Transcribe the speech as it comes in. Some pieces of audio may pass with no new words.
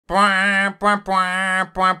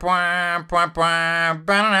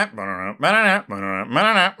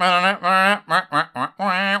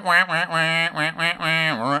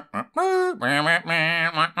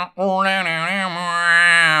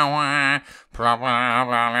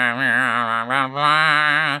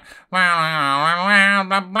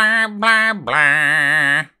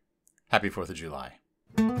Happy 4th of July.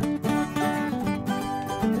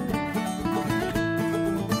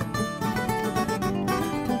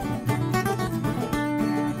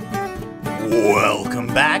 Welcome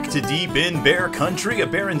back to Deep in Bear Country, a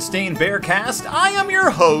Berenstain Bearcast. I am your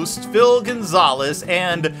host, Phil Gonzalez,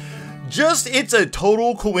 and it's a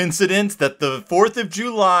total coincidence that the 4th of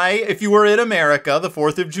July, if you were in America, the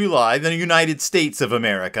 4th of July, the United States of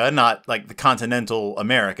America, not like the continental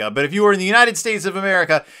America, but if you were in the United States of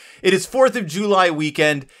America, it is 4th of July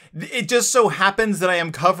weekend. It just so happens that I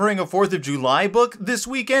am covering a 4th of July book this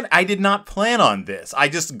weekend. I did not plan on this. I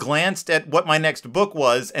just glanced at what my next book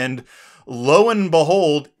was, and lo and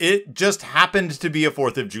behold, it just happened to be a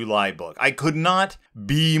 4th of July book. I could not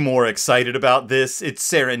be more excited about this. It's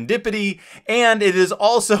serendipity, and it is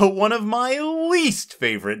also one of my least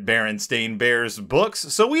favorite Berenstain Bears books.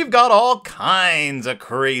 So we've got all kinds of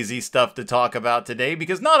crazy stuff to talk about today,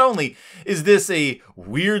 because not only is this a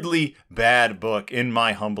weirdly bad book, in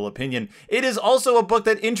my humble opinion, it is also a book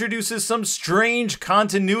that introduces some strange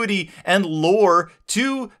continuity and lore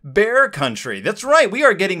to Bear Country. That's right, we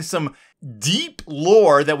are getting some deep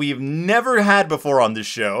lore that we've never had before on this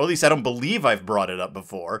show. At least I don't believe I've brought it up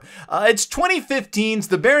before. It's 2015's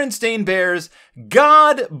The Berenstain Bears,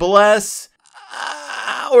 God Bless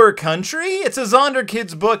Our Country. It's a Zonder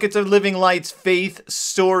Kids book. It's a Living Light's faith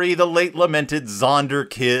story, the late lamented Zonder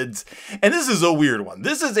Kids. And this is a weird one.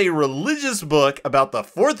 This is a religious book about the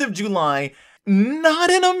 4th of July,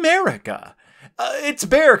 not in America. It's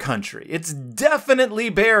Bear Country. It's definitely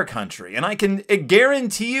Bear Country. And I can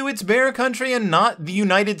guarantee you it's Bear Country and not the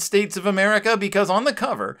United States of America, because on the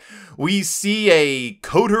cover, we see a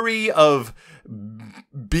coterie of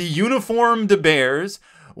be-uniformed bears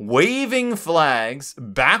waving flags,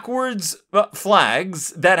 backwards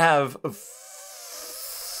flags that have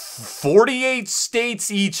 48 states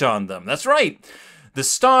each on them. That's right. The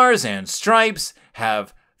Stars and Stripes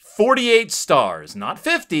have 48 stars, not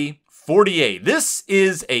 50. 48. This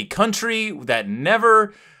is a country that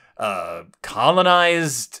never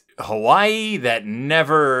colonized Hawaii, that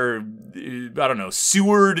never,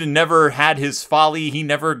 Seward never had his folly. He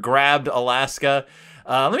never grabbed Alaska.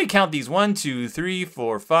 Let me count these. 1, 2, 3,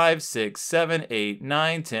 4, 5, 6, 7, 8,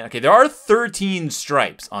 9, 10. Okay, there are 13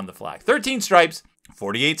 stripes on the flag. 13 stripes,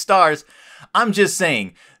 48 stars. I'm just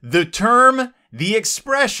saying, the term, the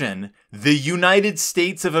expression, the United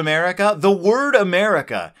States of America, the word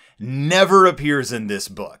America never appears in this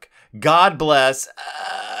book. God bless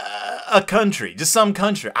a country, just some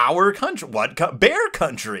country, our country. What? Bear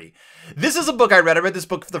Country. This is a book I read. I read this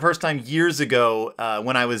book for the first time years ago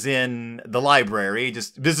when I was in the library.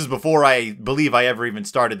 This is before I believe I ever even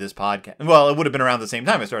started this podcast. Well, it would have been around the same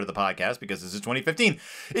time I started the podcast, because this is 2015.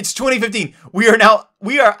 It's 2015.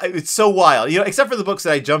 It's so wild. Except for the books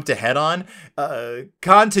that I jumped ahead on,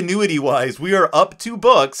 continuity-wise, we are up to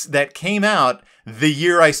books that came out the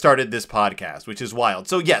year I started this podcast, which is wild.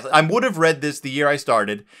 So yes, I would have read this the year I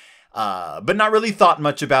started, but not really thought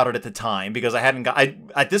much about it at the time, because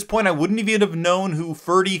at this point I wouldn't even have known who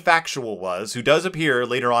Ferdy Factual was, who does appear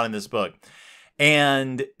later on in this book.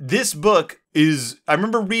 And this book I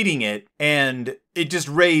remember reading it, and it just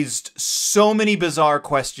raised so many bizarre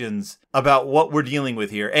questions about what we're dealing with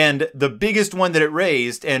here. And the biggest one that it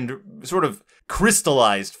raised and sort of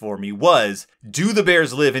crystallized for me was, do the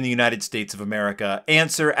bears live in the United States of America?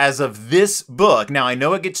 Answer, as of this book. Now, I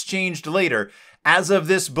know it gets changed later. As of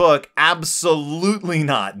this book, absolutely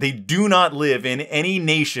not. They do not live in any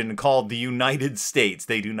nation called the United States.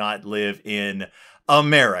 They do not live in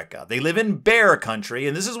America. They live in Bear Country,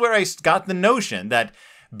 and this is where I got the notion that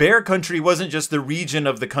Bear Country wasn't just the region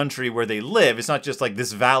of the country where they live. It's not just like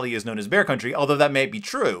this valley is known as Bear Country, although that may be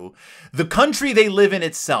true. The country they live in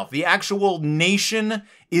itself, the actual nation,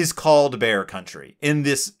 is called Bear Country in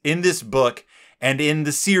this book and in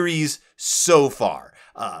the series so far.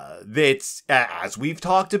 It's, as we've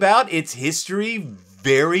talked about, its history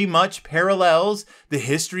very much parallels the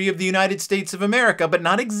history of the United States of America, but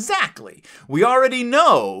not exactly. We already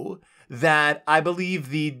know that I believe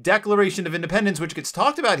the Declaration of Independence, which gets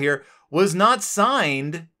talked about here, was not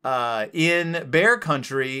signed in Bear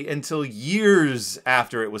Country until years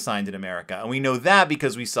after it was signed in America. And we know that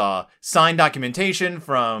because we saw signed documentation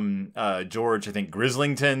from George, I think,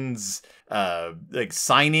 Grislington's like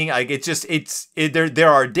signing. Like there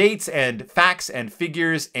are dates and facts and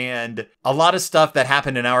figures, and a lot of stuff that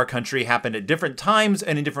happened in our country happened at different times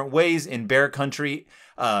and in different ways in Bear Country.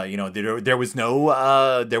 There was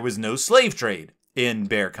no slave trade in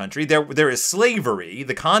Bear Country. There is slavery.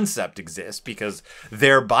 The concept exists because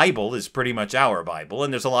their Bible is pretty much our Bible,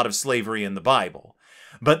 and there's a lot of slavery in the Bible.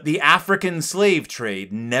 But the African slave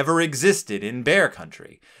trade never existed in Bear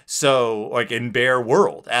Country. So, like in Bear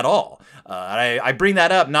World at all. I bring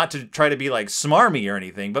that up not to try to be like smarmy or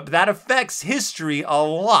anything, but that affects history a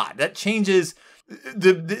lot. That changes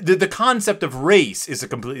the concept of race is a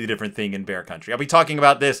completely different thing in Bear Country. I'll be talking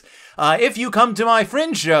about this if you come to my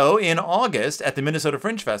Fringe show in August at the Minnesota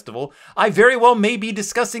Fringe Festival. I very well may be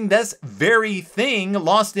discussing this very thing,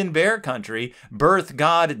 Lost in Bear Country, Birth,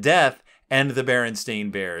 God, Death, and the Berenstain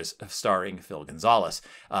Bears, starring Phil Gonzalez.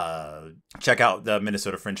 Check out the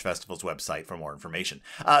Minnesota Fringe Festival's website for more information.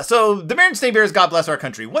 So, the Berenstain Bears, God Bless Our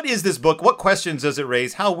Country. What is this book? What questions does it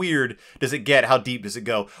raise? How weird does it get? How deep does it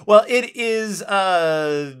go? Well, it is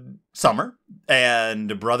summer,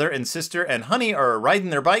 and brother and sister and Honey are riding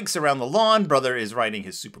their bikes around the lawn. Brother is riding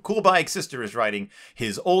his super cool bike. Sister is riding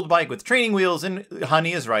his old bike with training wheels, and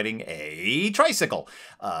Honey is riding a tricycle.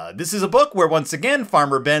 This is a book where, once again,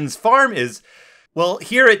 Farmer Ben's farm is... Well,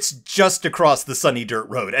 here it's just across the sunny dirt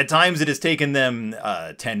road. At times it has taken them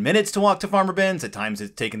 10 minutes to walk to Farmer Ben's. At times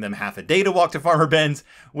it's taken them half a day to walk to Farmer Ben's.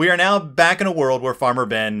 We are now back in a world where Farmer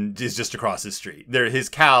Ben is just across the street. His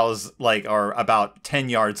cows are about 10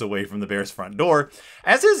 yards away from the bear's front door,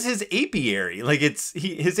 as is his apiary.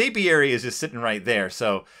 His apiary is just sitting right there.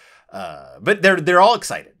 So, but they're all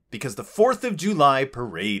excited because the 4th of July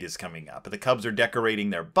parade is coming up. The Cubs are decorating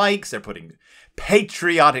their bikes. They're putting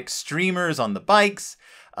patriotic streamers on the bikes.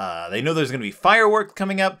 They know there's going to be fireworks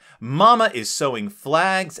coming up. Mama is sewing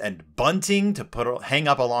flags and bunting to hang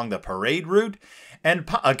up along the parade route. And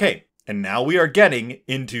now we are getting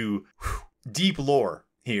into deep lore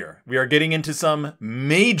here. We are getting into some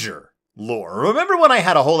major lore. Remember when I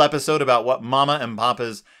had a whole episode about what Mama and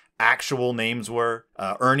Papa's actual names were?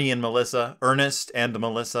 Ernie and Melissa, Ernest and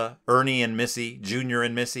Melissa, Ernie and Missy, Junior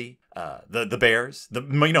and Missy. The Bears,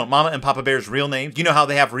 Mama and Papa Bear's real names. You know how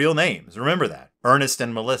they have real names. Remember that. Ernest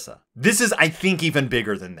and Melissa. This is, I think, even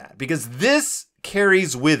bigger than that, because this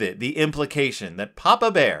carries with it the implication that Papa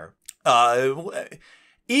Bear,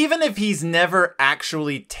 even if he's never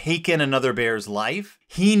actually taken another bear's life,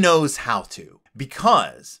 he knows how to,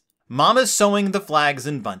 because Mama's sewing the flags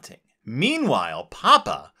and bunting. Meanwhile,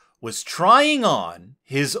 Papa was trying on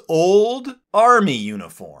his old army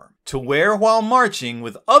uniform to wear while marching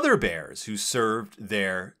with other bears who served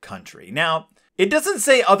their country. Now, it doesn't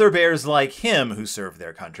say other bears like him who served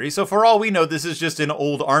their country, so for all we know, this is just an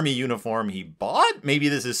old army uniform he bought. Maybe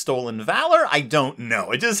this is stolen valor. I don't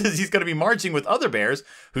know. It just says he's going to be marching with other bears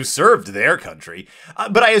who served their country.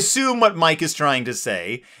 But I assume what Mike is trying to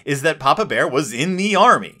say is that Papa Bear was in the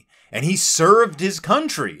army, and he served his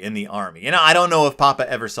country in the army. And I don't know if Papa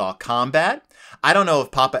ever saw combat. I don't know if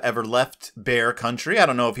Papa ever left Bear Country. I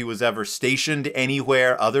don't know if he was ever stationed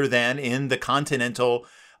anywhere other than in the continental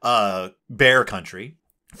Bear Country.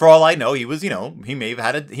 For all I know, he was, he may have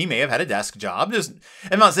had a desk job.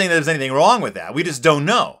 I'm not saying that there's anything wrong with that. We just don't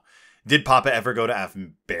know. Did Papa ever go to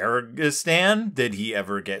Berenstain? Did he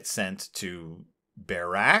ever get sent to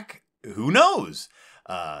Barak? Who knows?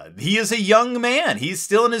 He is a young man. He's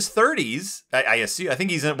still in his 30s. I assume. I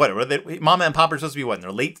think he's in Mama and Papa are supposed to be in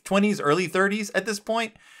their late 20s, early 30s at this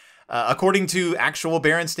point, according to actual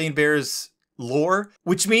Berenstain Bears lore.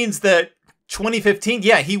 Which means that 2015,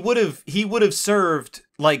 yeah, he would have served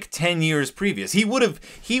like 10 years previous. He would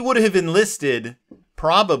have enlisted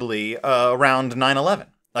probably around 9/11.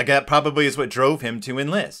 Like that probably is what drove him to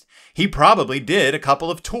enlist. He probably did a couple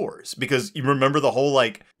of tours because you remember the whole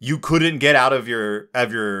you couldn't get out of your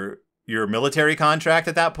military contract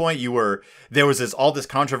at that point. There was all this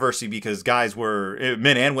controversy because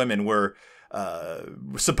men and women were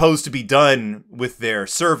supposed to be done with their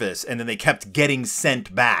service, and then they kept getting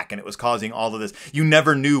sent back, and it was causing all of this. You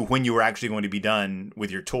never knew when you were actually going to be done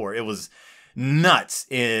with your tour. It was nuts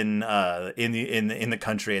in the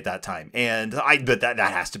country at that time, but that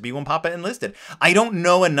has to be when Papa enlisted. I don't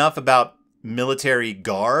know enough about military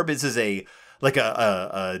garb. This is a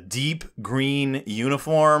deep green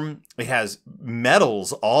uniform. It has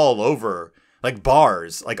medals all over, like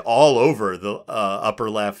bars, like all over the upper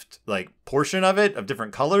left portion of it, of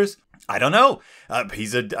different colors. I don't know.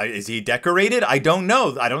 Is he decorated? I don't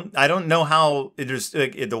know. I don't know how there's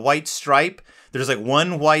the white stripe. There's like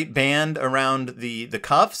one white band around the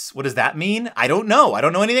cuffs. What does that mean? I don't know. I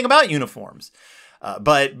don't know anything about uniforms.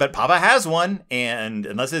 But Papa has one, and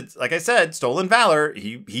unless it's, like I said, stolen valor,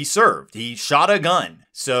 he served. He shot a gun.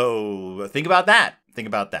 So think about that. Think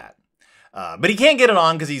about that. But he can't get it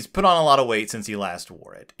on because he's put on a lot of weight since he last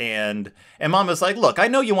wore it. And Mama's like, look, I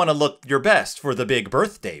know you want to look your best for the big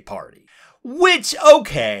birthday party. Which,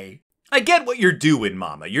 okay, I get what you're doing,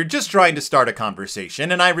 Mama. You're just trying to start a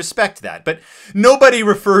conversation, and I respect that. But nobody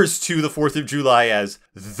refers to the 4th of July as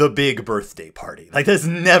the big birthday party. Like, that's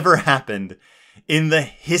never happened in the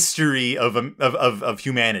history of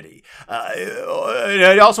humanity.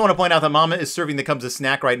 I also want to point out that Mama is serving the Cubs a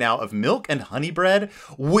snack right now of milk and honey bread,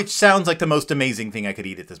 which sounds like the most amazing thing I could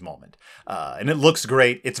eat at this moment. And it looks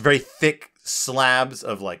great. It's very thick slabs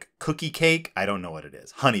of like cookie cake. I don't know what it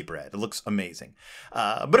is. Honey bread. It looks amazing.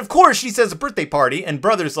 But of course she says a birthday party, and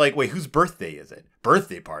Brother's like, wait, whose birthday is it?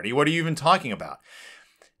 Birthday party? What are you even talking about?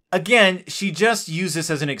 Again, she just used this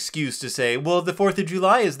as an excuse to say, well, the 4th of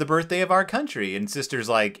July is the birthday of our country. And Sister's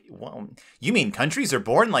like, well, you mean countries are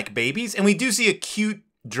born like babies? And we do see a cute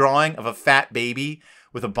drawing of a fat baby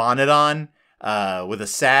with a bonnet on, with a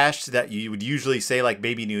sash that you would usually say like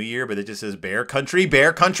Baby New Year, but it just says Bear Country.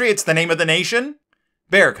 Bear Country, it's the name of the nation.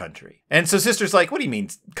 Bear Country. And so Sister's like, what do you mean?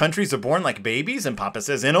 Countries are born like babies? And Papa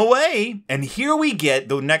says, in a way. And here we get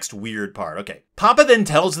the next weird part. Okay. Papa then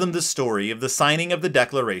tells them the story of the signing of the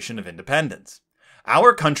Declaration of Independence.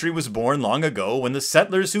 Our country was born long ago when the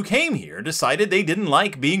settlers who came here decided they didn't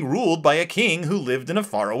like being ruled by a king who lived in a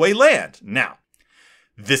faraway land. Now,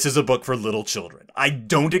 this is a book for little children. I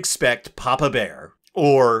don't expect Papa Bear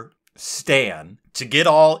or Stan to get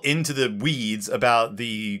all into the weeds about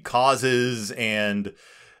the causes and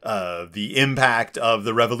the impact of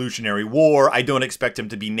the Revolutionary War. I don't expect him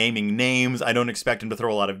to be naming names. I don't expect him to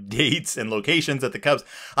throw a lot of dates and locations at the Cubs.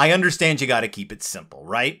 I understand you got to keep it simple,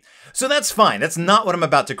 right? So that's fine. That's not what I'm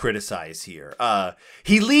about to criticize here.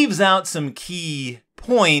 He leaves out some key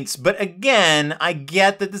points, but again, I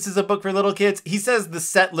get that this is a book for little kids. He says the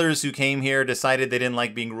settlers who came here decided they didn't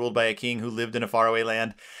like being ruled by a king who lived in a faraway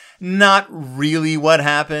land. Not really what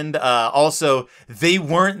happened. Also, they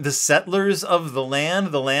weren't the settlers of the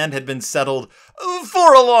land. The land had been settled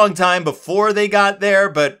for a long time before they got there.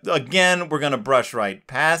 But again, we're going to brush right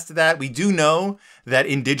past that. We do know that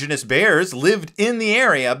indigenous bears lived in the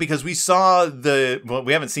area because we saw well,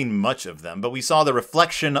 we haven't seen much of them, but we saw the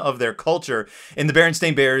reflection of their culture in the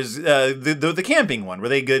Berenstain Bears, the camping one, where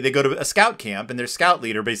they go to a scout camp and their scout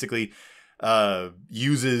leader basically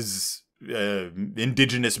uses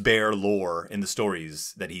indigenous bear lore in the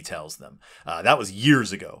stories that he tells them. That was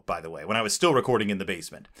years ago, by the way, when I was still recording in the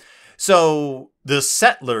basement. So the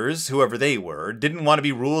settlers, whoever they were, didn't want to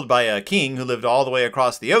be ruled by a king who lived all the way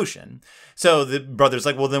across the ocean. So the brother's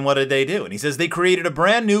like, well, then what did they do? And he says they created a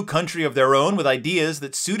brand new country of their own with ideas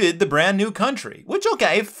that suited the brand new country. Which,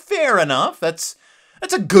 okay, fair enough. That's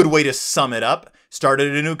a good way to sum it up.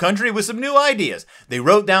 Started a new country with some new ideas. They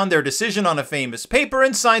wrote down their decision on a famous paper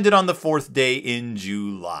and signed it on the 4th day in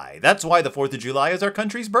July. That's why the 4th of July is our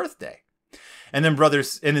country's birthday. And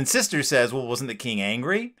then Sister says, well, wasn't the king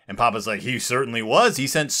angry? And Papa's like, he certainly was. He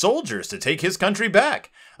sent soldiers to take his country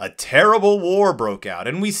back. A terrible war broke out.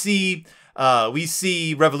 And we see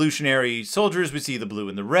revolutionary soldiers. We see the blue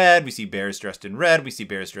and the red. We see bears dressed in red. We see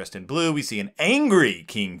bears dressed in blue. We see an angry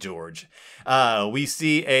King George. We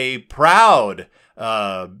see a proud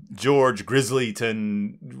George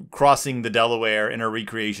Grizzlyton crossing the Delaware in a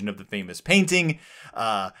recreation of the famous painting.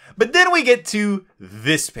 But then we get to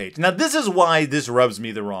this page. Now, this is why this rubs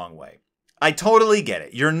me the wrong way. I totally get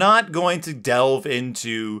it. You're not going to delve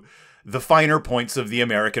into the finer points of the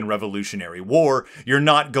American Revolutionary War. You're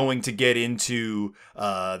not going to get into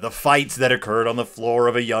the fights that occurred on the floor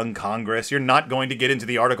of a young Congress. You're not going to get into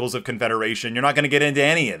the Articles of Confederation. You're not going to get into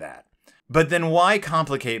any of that. But then why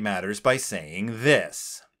complicate matters by saying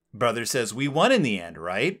this? Brother says, we won in the end,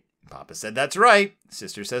 right? Papa said, that's right.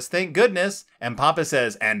 Sister says, thank goodness. And Papa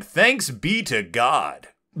says, and thanks be to God.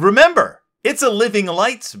 Remember, it's a Living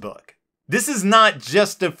Lights book. This is not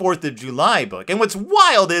just a 4th of July book. And what's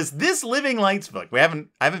wild is this Living Lights book, I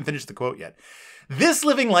haven't finished the quote yet. This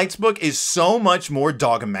Living Lights book is so much more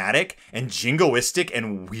dogmatic and jingoistic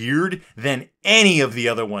and weird than any of the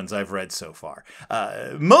other ones I've read so far.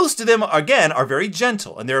 Most of them, again, are very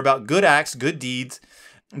gentle, and they're about good acts, good deeds,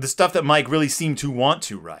 the stuff that Mike really seemed to want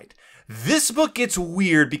to write. This book gets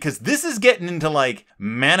weird because this is getting into like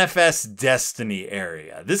manifest destiny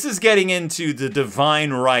area. This is getting into the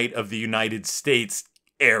divine right of the United States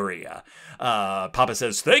area. Papa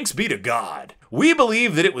says, "Thanks be to God. We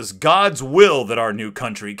believe that it was God's will that our new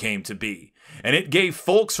country came to be. And it gave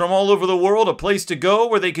folks from all over the world a place to go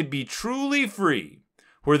where they could be truly free.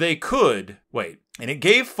 And it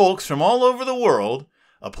gave folks from all over the world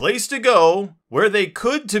a place to go where they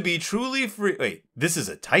could to be truly free." Wait, this is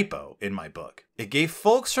a typo in my book. It gave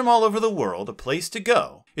folks from all over the world a place to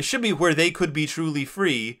go. It should be where they could be truly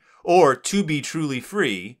free or to be truly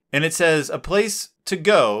free. And it says a place to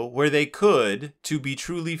go where they could to be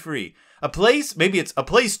truly free. Maybe it's a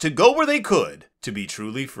place to go where they could to be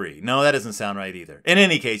truly free. No, that doesn't sound right either. In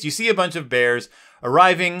any case, you see a bunch of bears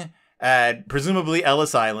arriving at presumably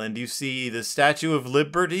Ellis Island. You see the Statue of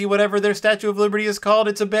Liberty, whatever their Statue of Liberty is called.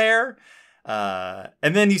 It's a bear.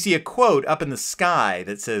 And then you see a quote up in the sky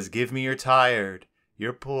that says, "Give me your tired,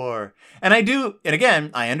 you're poor." And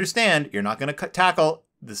again, I understand you're not going to tackle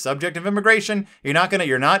the subject of immigration. You're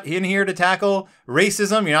not in here to tackle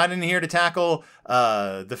racism. You're not in here to tackle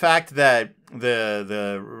the fact that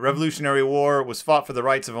the Revolutionary War was fought for the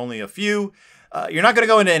rights of only a few. You're not going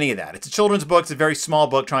to go into any of that. It's a children's book. It's a very small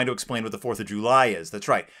book trying to explain what the 4th of July is. That's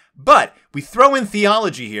right. But we throw in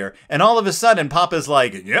theology here, and all of a sudden Papa's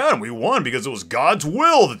like, "Yeah, and we won because it was God's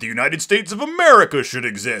will that the United States of America should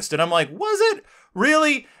exist." And I'm like, was it?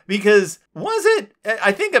 Really? Because was it?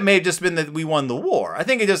 I think it may have just been that we won the war. I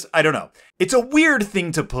don't know. It's a weird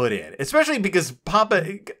thing to put in, especially because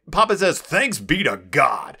Papa says, "Thanks be to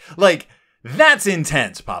God." Like, that's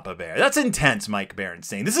intense, Papa Bear. That's intense, Mike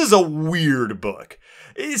Berenstain. This is a weird book.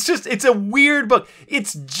 It's a weird book.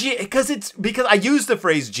 Because I use the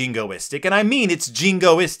phrase jingoistic, and I mean it's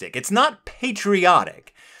jingoistic. It's not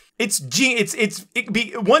patriotic.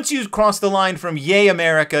 Once you cross the line from "Yay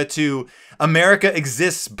America" to "America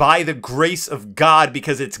exists by the grace of God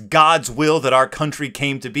because it's God's will that our country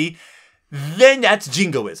came to be," then that's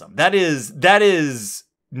jingoism. That is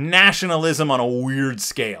nationalism on a weird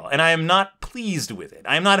scale, and I am not pleased with it.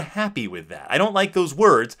 I am not happy with that. I don't like those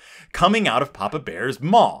words coming out of Papa Bear's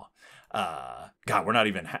maw. God, we're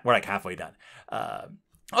like halfway done.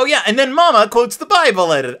 Oh yeah, and then Mama quotes the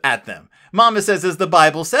Bible at them. Mama says, "As the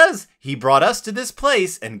Bible says, He brought us to this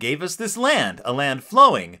place and gave us this land, a land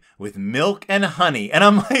flowing with milk and honey." And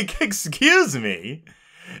I'm like, excuse me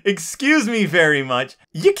very much.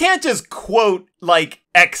 You can't just quote like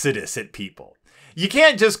Exodus at people. You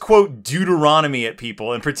can't just quote Deuteronomy at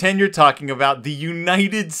people and pretend you're talking about the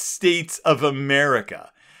United States of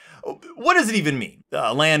America. What does it even mean?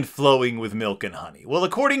 A land flowing with milk and honey. Well,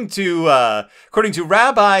 according to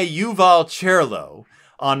Rabbi Yuval Cherlo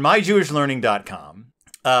on myjewishlearning.com,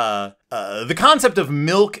 the concept of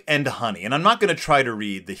milk and honey, and I'm not going to try to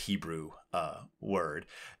read the Hebrew word,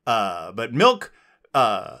 but milk,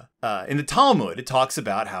 in the Talmud, it talks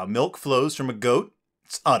about how milk flows from a goat's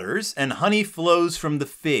udders and honey flows from the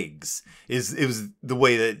figs. It was the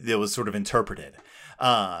way that it was sort of interpreted.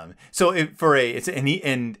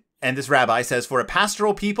 And this rabbi says, "For a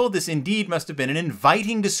pastoral people, this indeed must have been an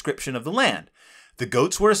inviting description of the land. The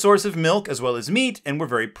goats were a source of milk as well as meat and were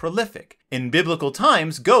very prolific. In biblical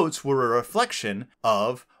times, goats were a reflection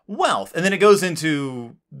of wealth." And then it goes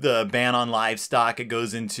into the ban on livestock. It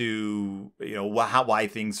goes into, why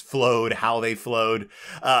things flowed, how they flowed.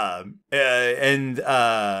 Rabbi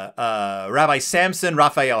Samson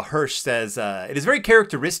Raphael Hirsch says, "It is very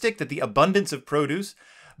characteristic that the abundance of produce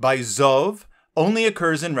by Zov only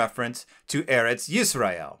occurs in reference to Eretz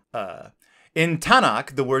Yisrael. In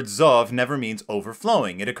Tanakh, the word Zov never means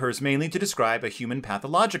overflowing. It occurs mainly to describe a human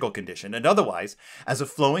pathological condition and otherwise as a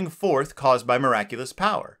flowing forth caused by miraculous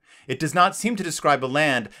power. It does not seem to describe a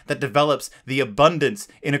land that develops the abundance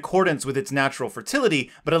in accordance with its natural fertility,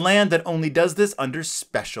 but a land that only does this under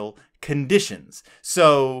special conditions."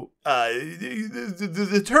 So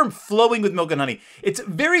the term "flowing with milk and honey," it's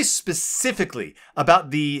very specifically about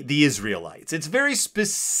the Israelites. It's very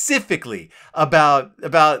specifically about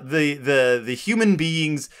the human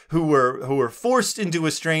beings who were forced into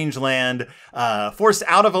a strange land, forced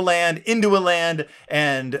out of a land into a land,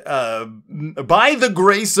 and by the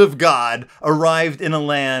grace of God arrived in a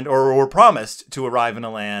land, or were promised to arrive in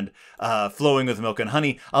a land flowing with milk and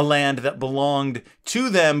honey, a land that belonged to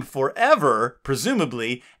them forever,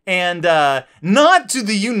 presumably, and not to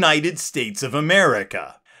the United States of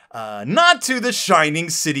America. Not to the shining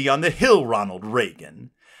city on the hill, Ronald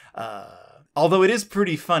Reagan. Although it is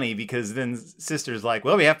pretty funny because then Sister's like,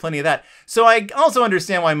 "Well, we have plenty of that." So I also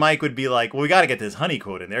understand why Mike would be like, "Well, we got to get this honey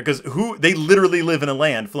quote in there," because they literally live in a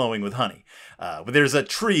land flowing with honey. There's a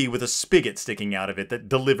tree with a spigot sticking out of it that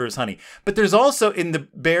delivers honey. But there's also, in the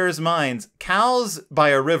bears' minds, cows by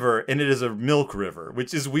a river, and it is a milk river,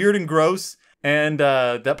 which is weird and gross. And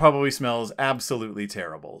that probably smells absolutely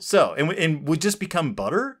terrible. So, and would just become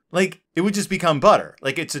butter? Like, it would just become butter.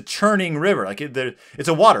 Like, it's a churning river. Like, it's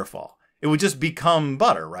a waterfall. It would just become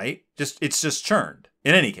butter, right? It's just churned.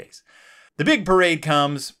 In any case, the big parade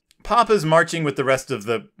comes. Papa's marching with the rest of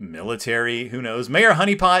the military. Who knows? Mayor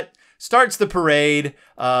Honeypot starts the parade.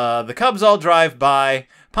 The Cubs all drive by.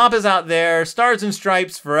 Papa's out there. Stars and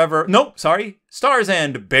Stripes Forever. Nope, sorry. Stars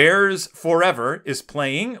and Bears Forever is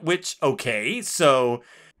playing, which, okay, so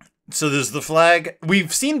there's the flag.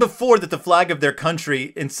 We've seen before that the flag of their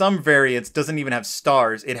country, in some variants, doesn't even have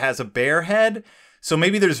stars. It has a bear head. So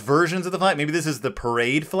maybe there's versions of the flag. Maybe this is the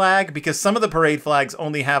parade flag, because some of the parade flags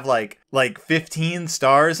only have like 15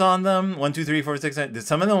 stars on them. 1, 2, 3, 4, 6, 7.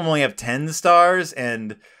 Some of them only have 10 stars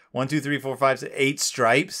and 1, 2, 3, 4, 5, 6, 8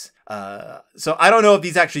 stripes. So I don't know if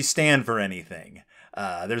these actually stand for anything.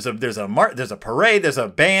 There's a parade. There's a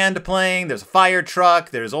band playing. There's a fire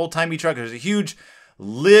truck. There's old timey truck. There's a huge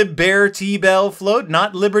Liberty Bell float,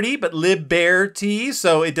 not Liberty, but Liberty.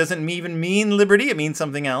 So it doesn't even mean Liberty. It means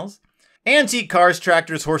something else. Antique cars,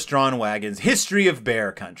 tractors, horse-drawn wagons, history of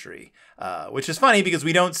Bear Country, which is funny because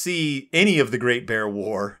we don't see any of the Great Bear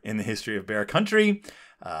War in the history of Bear Country.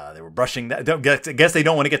 They were brushing that. I guess they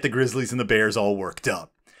don't want to get the grizzlies and the bears all worked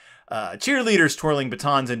up. Cheerleaders twirling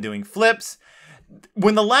batons and doing flips.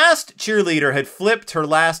 When the last cheerleader had flipped her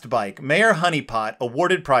last bike, Mayor Honeypot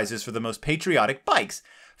awarded prizes for the most patriotic bikes.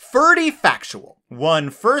 Ferdy Factual won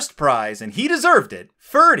first prize, and he deserved it.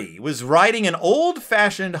 Ferdy was riding an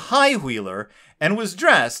old-fashioned high-wheeler and was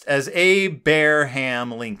dressed as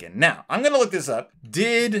Abraham Lincoln. Now, I'm going to look this up.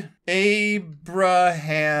 Did Abraham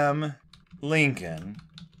Lincoln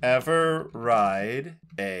ever ride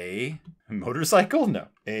a motorcycle? No.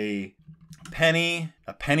 A penny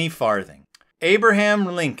farthing. Abraham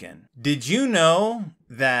Lincoln. Did you know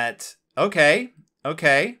that... Okay.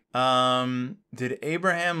 Did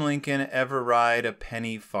Abraham Lincoln ever ride a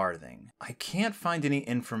penny farthing? I can't find any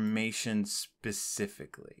information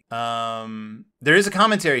specifically. There is a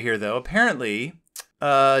commentary here, though. Apparently,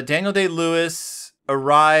 Daniel Day-Lewis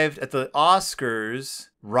arrived at the Oscars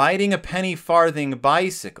riding a penny farthing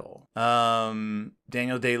bicycle.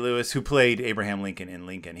 Daniel Day-Lewis, who played Abraham Lincoln in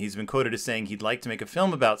Lincoln, he's been quoted as saying he'd like to make a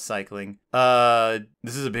film about cycling.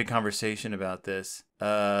 This is a big conversation about this.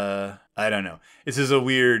 I don't know. This is a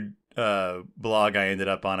weird blog I ended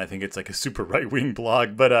up on. I think it's like a super right-wing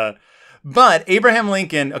blog, but Abraham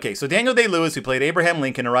Lincoln. Okay, so Daniel Day-Lewis, who played Abraham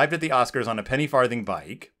Lincoln, arrived at the Oscars on a penny farthing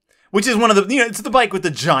bike, which is one of the, it's the bike with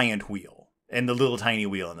the giant wheel and the little tiny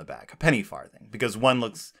wheel in the back, a penny farthing, because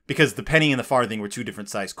the penny and the farthing were two different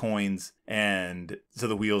size coins, and so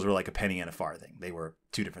the wheels were like a penny and a farthing. They were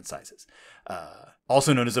two different sizes.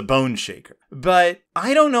 Also known as a bone shaker. But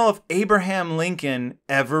I don't know if Abraham Lincoln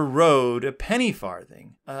ever rode a penny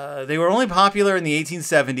farthing. They were only popular in the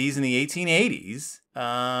 1870s and the 1880s.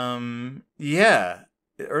 Yeah.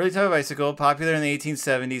 Early type of bicycle, popular in the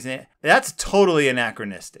 1870s. That's totally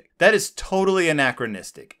anachronistic. That is totally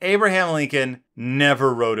anachronistic. Abraham Lincoln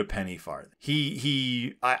never rode a penny farthing.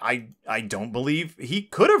 I don't believe he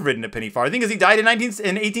could have ridden a penny farthing because he died in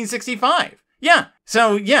 1865. Yeah.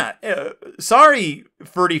 So, yeah. Sorry,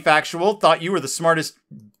 Ferdy Factual. Thought you were the smartest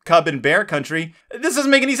cub in Bear Country. This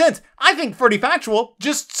doesn't make any sense. I think Ferdy Factual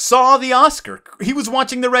just saw the Oscar. He was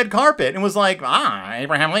watching the red carpet and was like,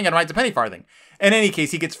 Abraham Lincoln rides a penny farthing. In any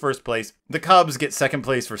case, he gets first place. The Cubs get second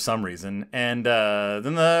place for some reason. And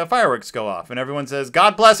then the fireworks go off. And everyone says,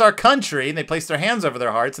 God bless our country. And they place their hands over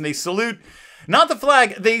their hearts. And they salute, not the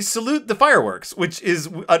flag, they salute the fireworks. Which is,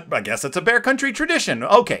 I guess it's a Bear Country tradition.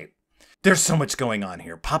 Okay. There's so much going on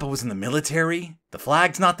here. Papa was in the military. The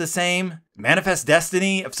flag's not the same. Manifest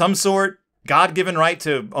destiny of some sort. God-given right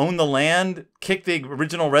to own the land. Kick the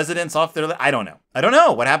original residents off their land. I don't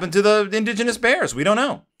know. What happened to the indigenous bears? We don't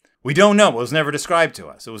know. We don't know. It was never described to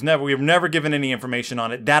us. We were never given any information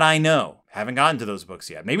on it that I know. Haven't gotten to those books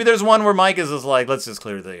yet. Maybe there's one where Mike is just like, let's just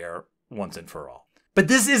clear the air once and for all. But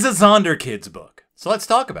this is a Zonderkids book. So let's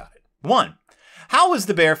talk about it. 1. How is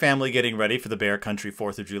the Bear family getting ready for the Bear Country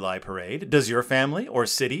 4th of July parade? Does your family or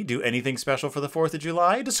city do anything special for the 4th of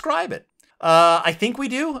July? Describe it. I think we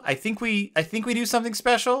do. I think we do something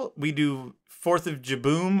special. We do 4th of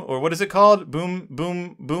Jaboom, or what is it called? Boom,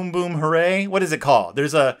 boom, boom, boom, hooray. What is it called?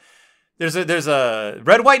 There's a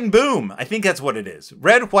red, white, and boom. I think that's what it is.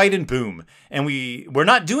 Red, white, and boom. And we're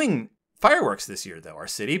not doing fireworks this year, though, our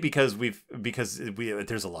city, because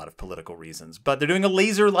there's a lot of political reasons. But they're doing a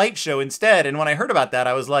laser light show instead. And when I heard about that,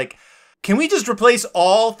 I was like, can we just replace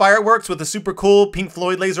all fireworks with a super cool Pink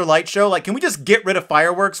Floyd laser light show? Like, can we just get rid of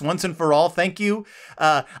fireworks once and for all? Thank you.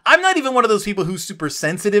 I'm not even one of those people who's super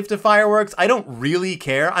sensitive to fireworks. I don't really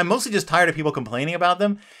care. I'm mostly just tired of people complaining about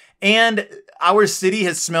them. And our city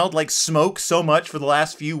has smelled like smoke so much for the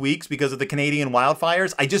last few weeks because of the Canadian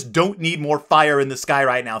wildfires. I just don't need more fire in the sky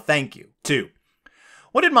right now. Thank you. 2.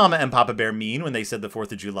 What did Mama and Papa Bear mean when they said the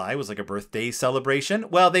 4th of July was like a birthday celebration?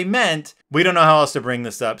 Well, they meant, we don't know how else to bring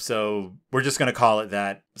this up, so we're just going to call it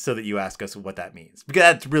that so that you ask us what that means. Because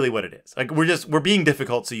that's really what it is. Like, we're being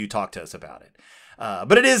difficult, so you talk to us about it.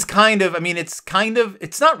 But it is kind of,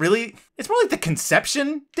 it's not really, it's more like the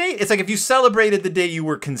conception date. It's like if you celebrated the day you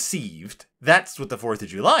were conceived, that's what the 4th of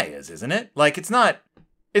July is, isn't it? Like, it's not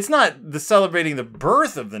the celebrating the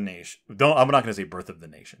birth of the nation. I'm not going to say birth of the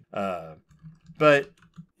nation. But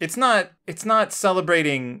it's not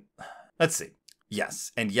celebrating, let's see.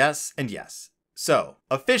 Yes, and yes, and yes. So,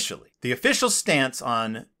 officially, the official stance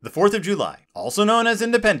on the 4th of July, also known as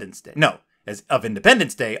Independence Day,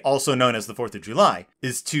 Independence Day, also known as the 4th of July,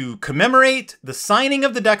 is to commemorate the signing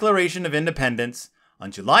of the Declaration of Independence on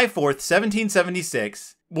July 4th,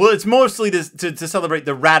 1776. Well, it's mostly to celebrate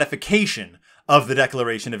the ratification of the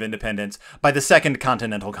Declaration of Independence by the Second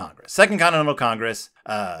Continental Congress. Second Continental Congress,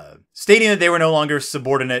 stating that they were no longer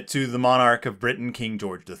subordinate to the monarch of Britain, King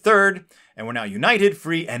George III, and were now united,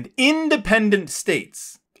 free, and independent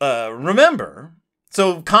states. Remember,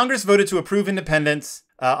 so Congress voted to approve independence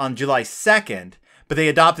on July 2nd, but they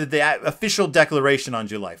adopted the official declaration on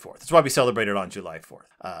July 4th. That's why we celebrate it on July 4th.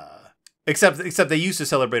 Except they used to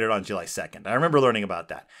celebrate it on July 2nd. I remember learning about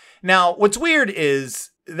that. Now, what's weird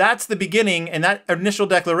is that's the beginning, and that initial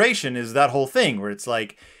declaration is that whole thing where it's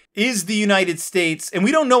like, is the United States, and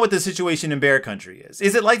we don't know what the situation in Bear Country is.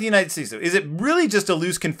 Is it like the United States? Is it really just a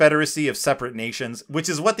loose confederacy of separate nations, which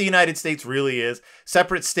is what the United States really is?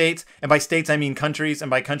 Separate states, and by states I mean countries,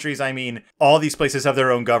 and by countries I mean all these places have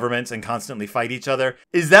their own governments and constantly fight each other.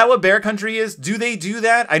 Is that what Bear Country is? Do they do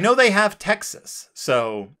that? I know they have Texas,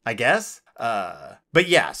 so I guess. But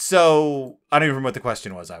yeah, so I don't even remember what the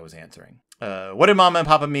question was I was answering. What did Mama and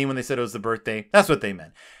Papa mean when they said it was the birthday? That's what they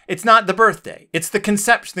meant. It's not the birthday. It's the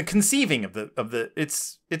conception, the conceiving of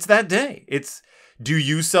it's that day. It's, do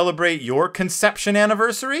you celebrate your conception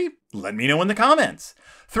anniversary? Let me know in the comments.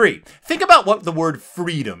 3, think about what the word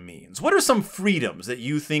freedom means. What are some freedoms that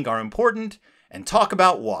you think are important, and talk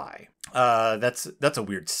about why? That's a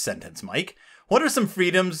weird sentence, Mike. What are some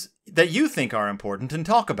freedoms that you think are important, and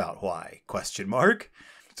talk about why? ?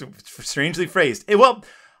 It's strangely phrased. Well,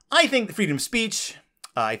 I think freedom of speech.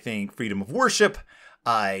 I think freedom of worship.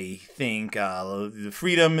 I think the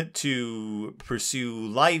freedom to pursue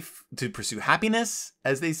life, to pursue happiness,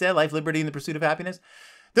 as they say, life, liberty, and the pursuit of happiness.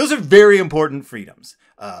 Those are very important freedoms.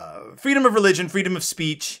 Freedom of religion, freedom of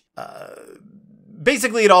speech.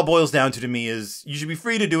 Basically, it all boils down to me is you should be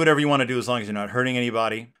free to do whatever you want to do as long as you're not hurting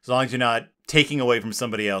anybody, as long as you're not taking away from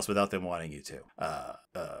somebody else without them wanting you to.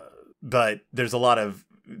 But there's a lot of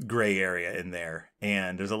gray area in there,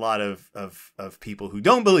 and there's a lot of people who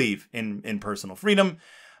don't believe in personal freedom.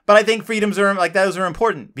 But I think freedoms are like those are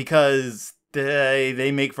important because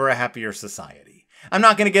they make for a happier society. I'm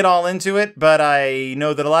not going to get all into it, but I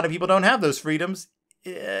know that a lot of people don't have those freedoms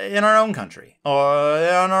in our own country or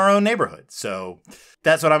in our own neighborhood. So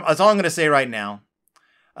that's all I'm going to say right now.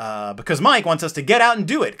 Because Mike wants us to get out and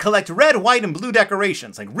do it. Collect red, white, and blue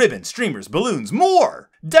decorations like ribbons, streamers, balloons, more.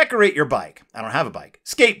 Decorate your bike. I don't have a bike.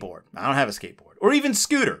 Skateboard. I don't have a skateboard. Or even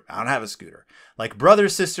scooter. I don't have a scooter. Like Brother,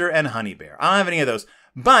 Sister, and Honey Bear. I don't have any of those.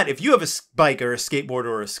 But if you have a bike or a skateboard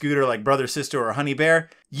or a scooter like Brother, Sister, or Honey Bear,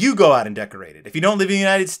 you go out and decorate it. If you don't live in the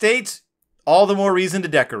United States, all the more reason to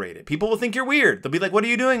decorate it. People will think you're weird. They'll be like, what are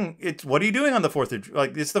you doing? What are you doing on the 4th of July?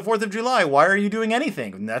 Like, it's the 4th of July. Why are you doing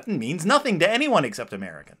anything? That means nothing to anyone except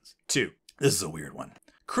Americans. 2, this is a weird one.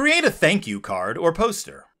 Create a thank you card or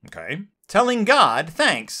poster. Okay. Telling God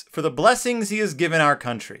thanks for the blessings he has given our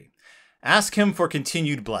country. Ask him for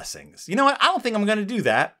continued blessings. You know what? I don't think I'm going to do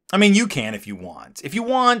that. I mean, you can if you want. If you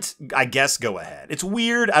want, I guess go ahead. It's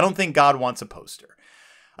weird. I don't think God wants a poster.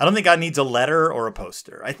 I don't think God needs a letter or a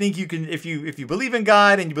poster. I think you can, if you believe in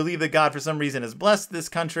God and you believe that God for some reason has blessed this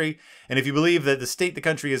country, and if you believe that the state the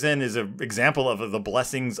country is in is an example of the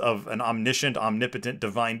blessings of an omniscient, omnipotent,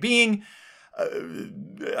 divine being,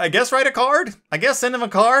 I guess write a card. I guess send him a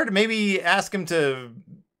card. Maybe ask him to,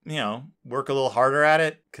 work a little harder at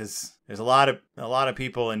it, because there's a lot of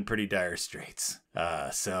people in pretty dire straits.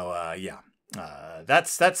 Yeah.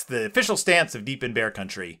 That's the official stance of Deep in Bear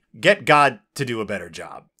Country. Get God to do a better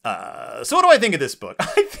job. So what do I think of this book?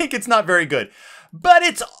 I think it's not very good, but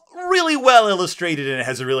it's really well illustrated, and it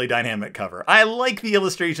has a really dynamic cover. I like the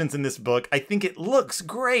illustrations in this book. I think it looks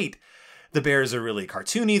great. The bears are really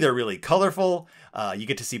cartoony. They're really colorful. You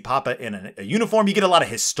get to see Papa in a uniform. You get a lot of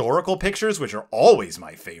historical pictures, which are always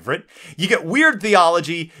my favorite. You get weird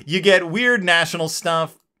theology. You get weird national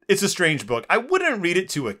stuff. It's a strange book. I wouldn't read it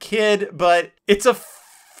to a kid, but it's a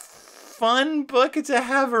fun book to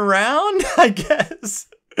have around, I guess.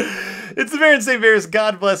 It's the Berenstain Bears,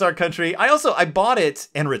 God Bless Our Country. I bought it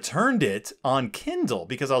and returned it on Kindle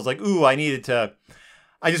because I was like, ooh, I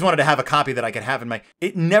just wanted to have a copy that I could have in my...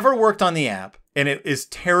 It never worked on the app, and it is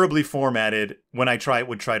terribly formatted when I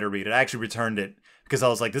would try to read it. I actually returned it because I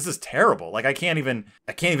was like, this is terrible. Like, I can't even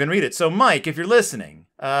read it. So, Mike, if you're listening,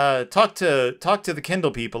 talk to the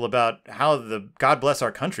Kindle people about how the God Bless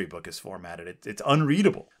Our Country book is formatted. It's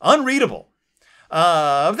unreadable. Unreadable.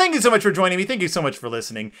 Thank you so much for joining me. Thank you so much for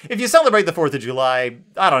listening. If you celebrate the 4th of July,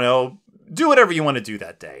 I don't know, do whatever you want to do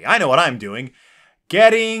that day. I know what I'm doing.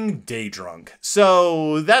 Getting day drunk.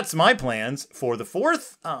 So that's my plans for the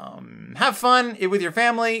 4th. Have fun with your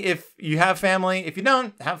family if you have family. If you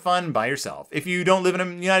don't, have fun by yourself. If you don't live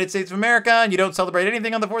in the United States of America and you don't celebrate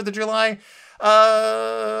anything on the 4th of July,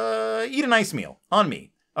 eat a nice meal on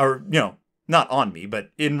me. Or, not on me,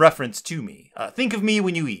 but in reference to me. Think of me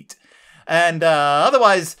when you eat. And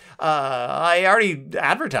otherwise, I already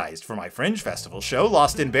advertised for my Fringe Festival show,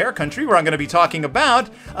 Lost in Bear Country, where I'm going to be talking about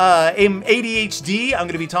ADHD. I'm going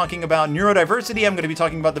to be talking about neurodiversity. I'm going to be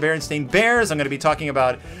talking about the Berenstain Bears. I'm going to be talking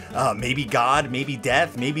about maybe God, maybe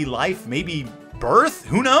death, maybe life, maybe birth.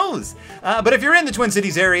 Who knows? But if you're in the Twin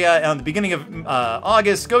Cities area on the beginning of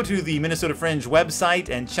August, go to the Minnesota Fringe website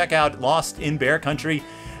and check out Lost in Bear Country.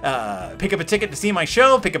 Pick up a ticket to see my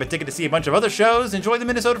show, pick up a ticket to see a bunch of other shows, enjoy the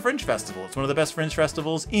Minnesota Fringe Festival. It's one of the best Fringe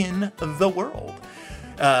festivals in the world.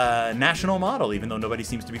 National model, even though nobody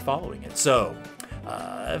seems to be following it. So,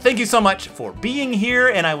 thank you so much for being here,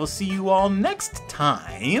 and I will see you all next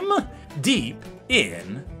time, deep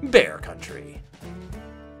in Bear Country.